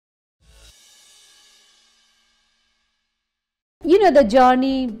You know, the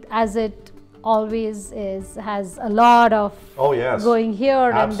journey, as it always is, has a lot of going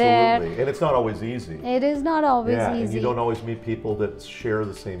here and there. Absolutely, and it's not always easy. It is not always easy. And you don't always meet people that share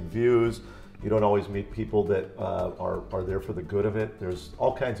the same views. You don't always meet people that are there for the good of it. There's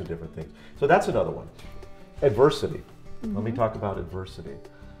all kinds of different things. So that's another one. Adversity. Let me talk about adversity.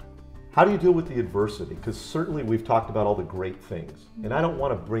 How do you deal with the adversity? Because certainly we've talked about all the great things, and I don't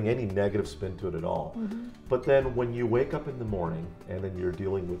want to bring any negative spin to it at all. But then when you wake up in the morning and then you're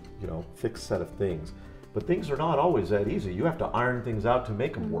dealing with, you know, fixed set of things, but things are not always that easy. You have to iron things out to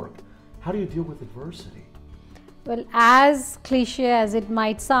make them work. How do you deal with adversity? Well, as cliche as it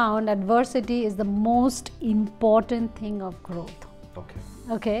might sound, adversity is the most important thing of growth.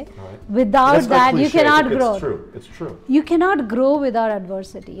 Okay. Right. Without that, you cannot grow. It's true. It's true. You cannot grow without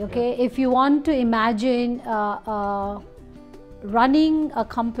adversity. Okay. If you want to imagine running a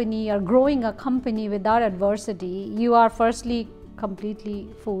company or growing a company without adversity, you are firstly completely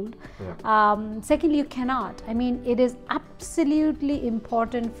fooled. Secondly, you cannot. I mean, it is absolutely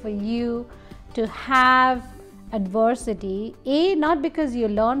important for you to have adversity. A, not because you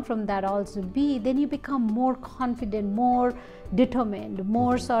learn from that, also B, then you become more confident, more determined,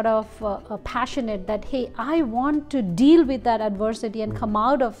 more sort of passionate that, hey, I want to deal with that adversity and come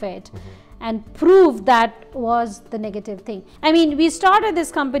out of it and prove that was the negative thing. I mean, we started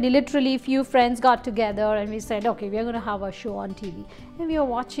this company, literally few friends got together and we said, okay, we are going to have a show on TV. And we were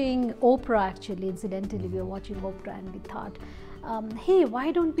watching Oprah, actually, incidentally, we were watching Oprah, and we thought, hey,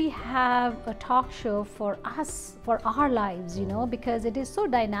 why don't we have a talk show for us, for our lives, you know, because it is so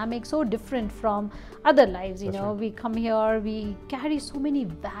dynamic, so different from other lives, you know. We come here, we carry so many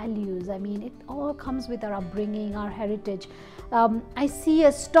values. I mean, it all comes with our upbringing, our heritage. I see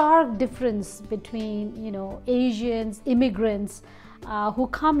a stark difference between, you know, Asians, immigrants, who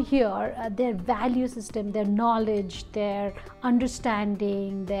come here, their value system, their knowledge, their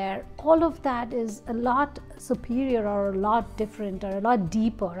understanding, all of that is a lot superior or a lot different or a lot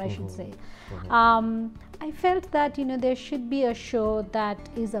deeper, I should say. I felt that, you know, there should be a show that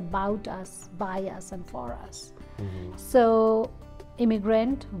is about us, by us, and for us. So,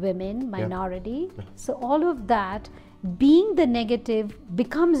 immigrant, women, minority, so all of that, being the negative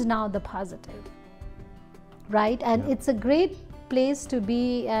becomes now the positive, right? And it's a great place to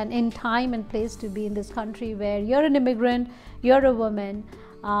be, and in time and place to be in this country where you're an immigrant, you're a woman,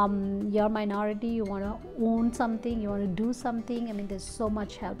 you're a minority, you want to own something, you want to do something. I mean, there's so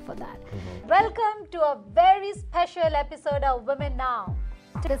much help for that. Welcome to a very special episode of Women Now.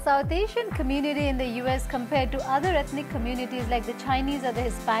 The South Asian community in the US compared to other ethnic communities like the Chinese or the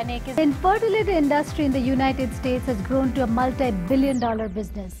Hispanic, the infertility industry in the United States has grown to a multi-billion-dollar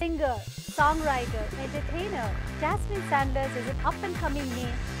business. Singer, songwriter, entertainer, Jasmine Sanders is an up-and-coming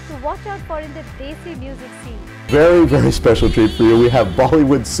name to watch out for in the Desi music scene. Very, very special treat for you. We have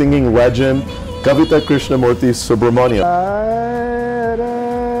Bollywood singing legend Kavita Krishnamurti Subramaniam.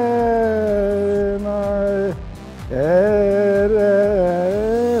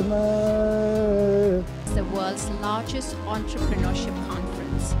 The world's largest entrepreneurship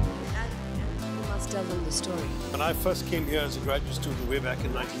conference. You must tell them the story. When I first came here as a graduate student way back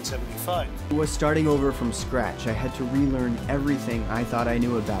in 1975. I was starting over from scratch. I had to relearn everything I thought I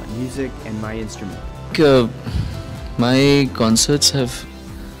knew about music and my instrument. My concerts have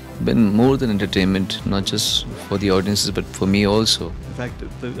been more than entertainment, not just for the audiences but for me also. In fact,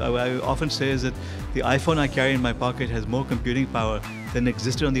 I often say is that the iPhone I carry in my pocket has more computing power than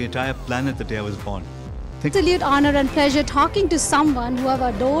existed on the entire planet the day I was born. Absolute honor and pleasure talking to someone who I've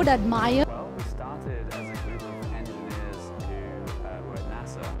adored, admired. Well, we started as a group of engineers who were at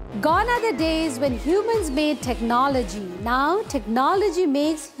NASA. Gone are the days when humans made technology. Now technology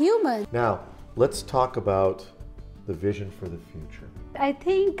makes humans. Now, let's talk about the vision for the future. I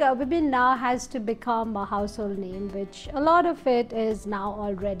think Women Now has to become a household name, which a lot of it is now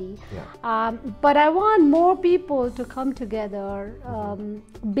already. But I want more people to come together,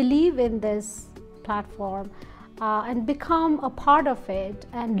 believe in this platform, and become a part of it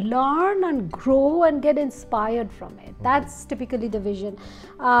and learn and grow and get inspired from it. That's typically the vision.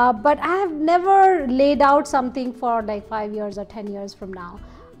 But I have never laid out something for like 5 years or 10 years from now.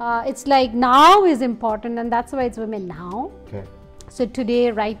 It's like now is important, and that's why it's Women Now. So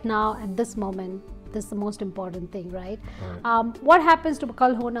today, right now, at this moment, this is the most important thing, right? What happens to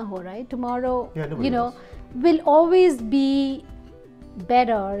Kal Ho Na Ho, right? Tomorrow, you know, will always be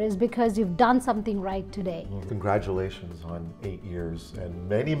better is because you've done something right today. Well, congratulations on 8 years and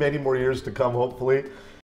many, many more years to come, hopefully.